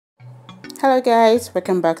Hello guys,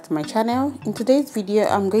 welcome back to my channel. In today's video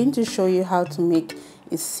I'm going to show you how to make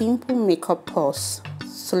a simple makeup purse.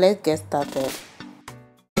 So let's get started.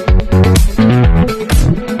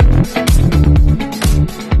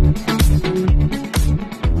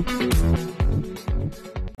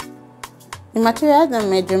 The materials and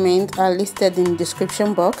measurements are listed in the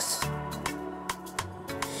description box.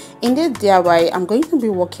 In this DIY, I'm going to be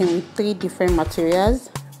working with 3 different materials: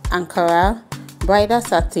 Ankara, Bridal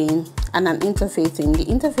satin, and an interfacing. The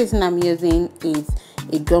interfacing I'm using is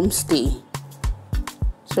a gum stay.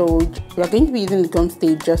 So we are going to be using the gum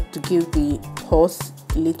stay just to give the purse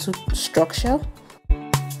a little structure.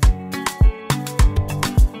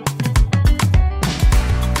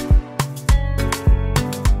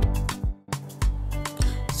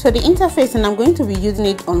 So the interfacing, I'm going to be using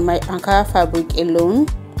it on my Ankara fabric alone.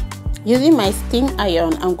 Using my steam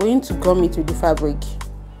iron, I'm going to gum it with the fabric.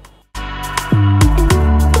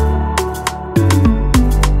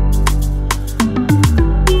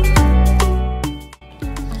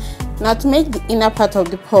 Now, to make the inner part of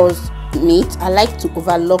the purse neat, I like to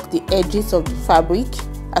overlock the edges of the fabric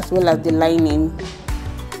as well as the lining.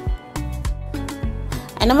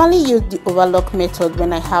 I normally use the overlock method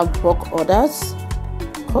when I have bulk orders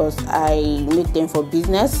because I make them for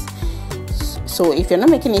business. So if you're not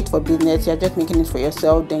making it for business, you're just making it for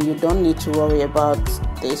yourself, then you don't need to worry about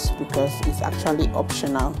this because it's actually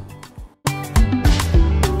optional.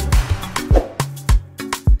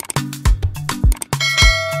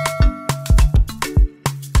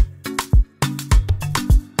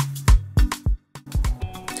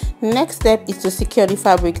 The next step is to secure the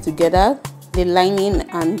fabric together, the lining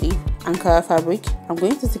and the Ankara fabric. I'm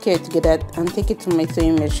going to secure it together and take it to my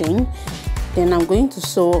sewing machine. Then I'm going to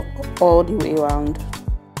sew all the way around.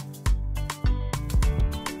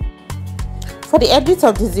 For the edges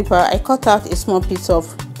of the zipper, I cut out a small piece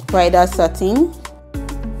of bridal satin.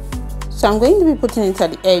 So I'm going to be putting it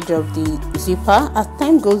at the edge of the zipper. As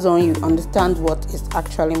time goes on, you understand what it's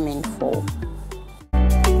actually meant for.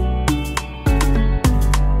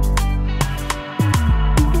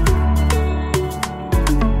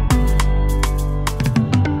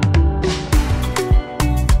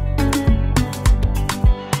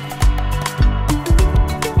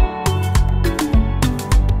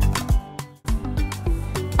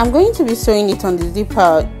 I'm going to be sewing it on the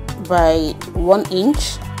zipper by 1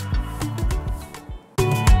 inch.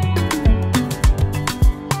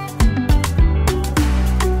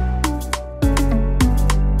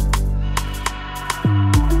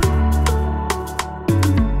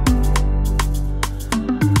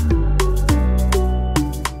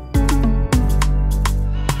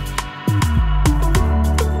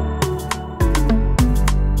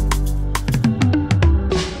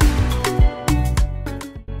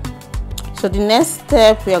 So the next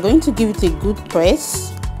step, we are going to give it a good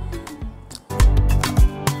press.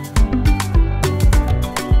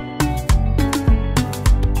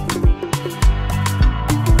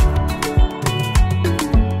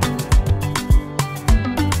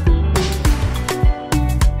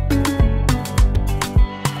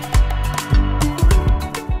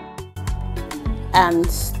 And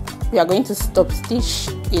we are going to stop stitch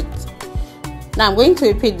it. Now I'm going to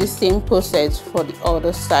repeat the same process for the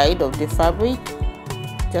other side of the fabric,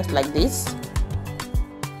 just like this.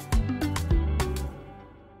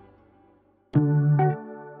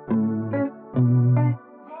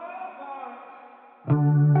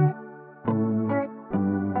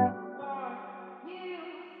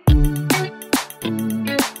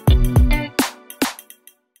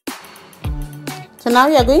 So now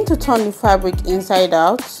we are going to turn the fabric inside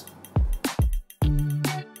out.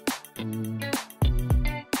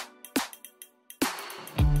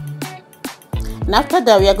 And after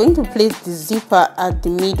that, we are going to place the zipper at the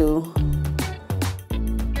middle.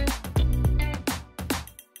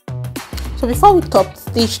 So before we top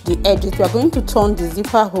stitch the edges, we are going to turn the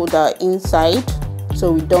zipper holder inside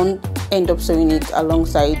so we don't end up sewing it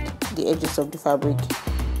alongside the edges of the fabric.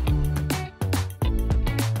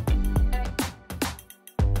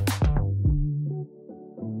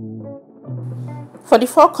 For the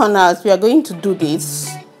 4 corners, we are going to do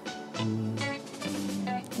this.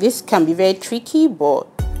 This can be very tricky, but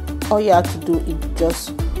all you have to do is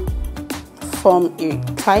just form a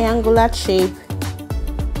triangular shape,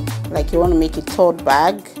 like you want to make a tote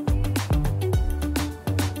bag.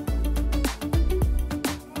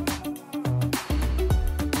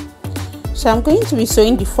 So I'm going to be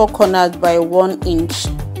sewing the 4 corners by 1 inch.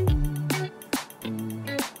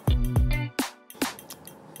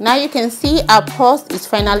 Now you can see our purse is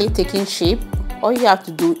finally taking shape. All you have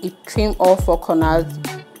to do is trim all 4 corners.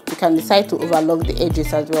 You can decide to overlock the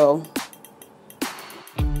edges as well.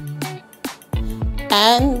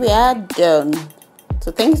 And we are done.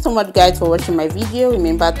 So thank you so much guys for watching my video.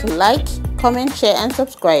 Remember to like, comment, share and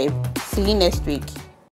subscribe. See you next week.